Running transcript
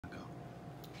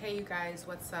Hey you guys,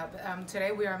 what's up?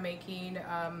 Today we are making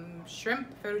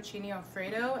shrimp fettuccine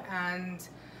alfredo, and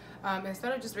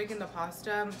instead of just making the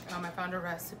pasta, I found a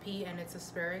recipe and it's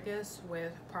asparagus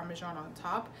with Parmesan on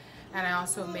top. And I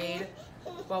also made,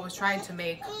 well, was trying to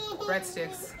make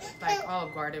breadsticks like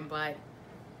Olive Garden, but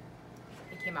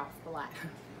it came out flat.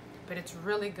 But it's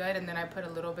really good, and then I put a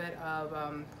little bit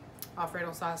of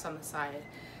Alfredo sauce on the side.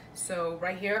 So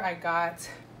right here I got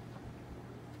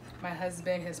my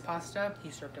husband his pasta.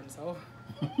 He served himself.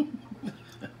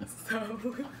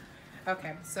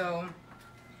 Okay, so I'm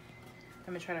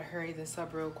gonna try to hurry this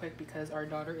up real quick because our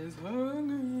daughter is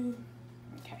hungry.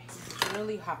 Okay, it's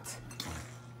really hot.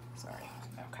 Sorry.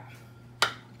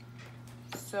 Okay.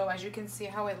 So as you can see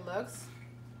how it looks,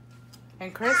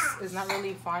 and Chris is not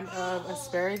really fond of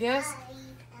asparagus,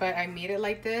 but I made it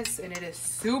like this and it is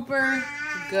super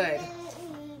good.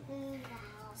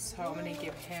 So I'm gonna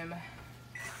give him a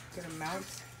good amount.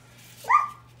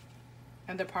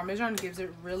 And the Parmesan gives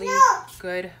it really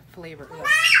good flavor. Look.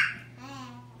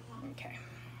 Okay.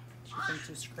 She's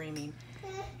into screaming.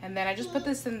 And then I just put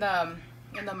this in the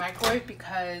microwave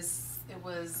because it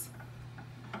was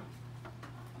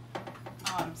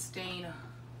staying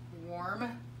warm.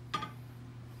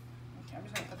 Okay, I'm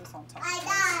just gonna put this on top. I'm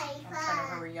trying to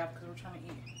hurry up because we're trying to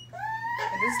eat.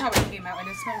 And this is how it came out, and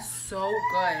it smells so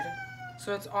good.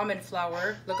 So it's almond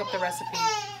flour. Look up the recipe.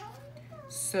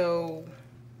 So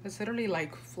it's literally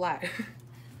like flat,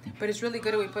 but it's really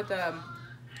good. We put the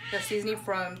seasoning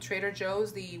from Trader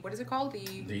Joe's. The, what is it called?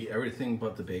 The everything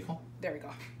but the bagel. There we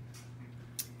go.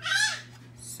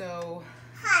 So,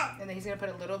 and then he's gonna put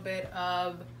a little bit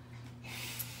of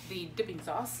the dipping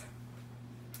sauce,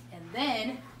 and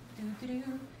then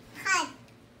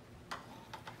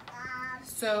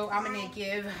so I'm gonna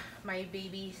give my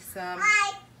baby some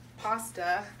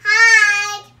pasta.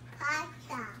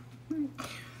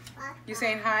 You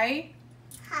saying hi?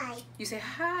 Hi. You say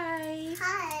hi.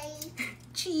 Hi.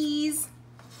 Cheese.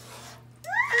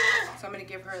 So I'm gonna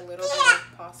give her a little bit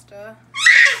of pasta.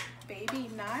 Baby,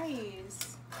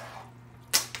 nice.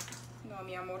 No,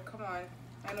 mi amor, come on.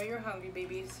 I know you're hungry,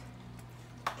 babies.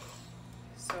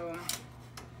 So,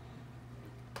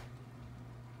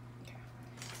 okay.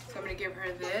 So I'm gonna give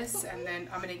her this, and then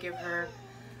I'm gonna give her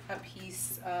a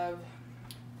piece of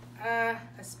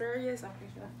asparagus.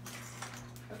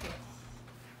 Okay.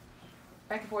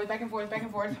 Back and forth, back and forth, back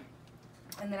and forth.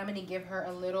 And then I'm gonna give her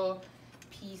a little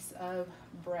piece of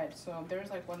bread. So there's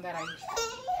like one that I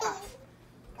have.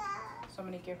 So I'm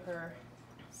gonna give her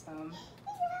some.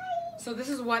 So this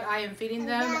is what I am feeding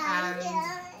them, and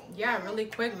yeah, really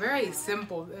quick, very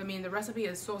simple. I mean, the recipe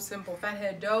is so simple.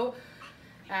 Fathead dough,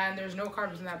 and there's no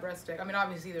carbs in that breadstick. I mean,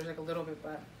 obviously there's like a little bit,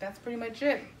 but that's pretty much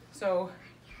it. So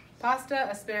pasta,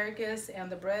 asparagus, and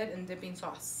the bread and dipping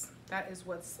sauce. That is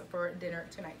what's for dinner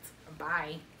tonight.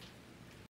 Bye.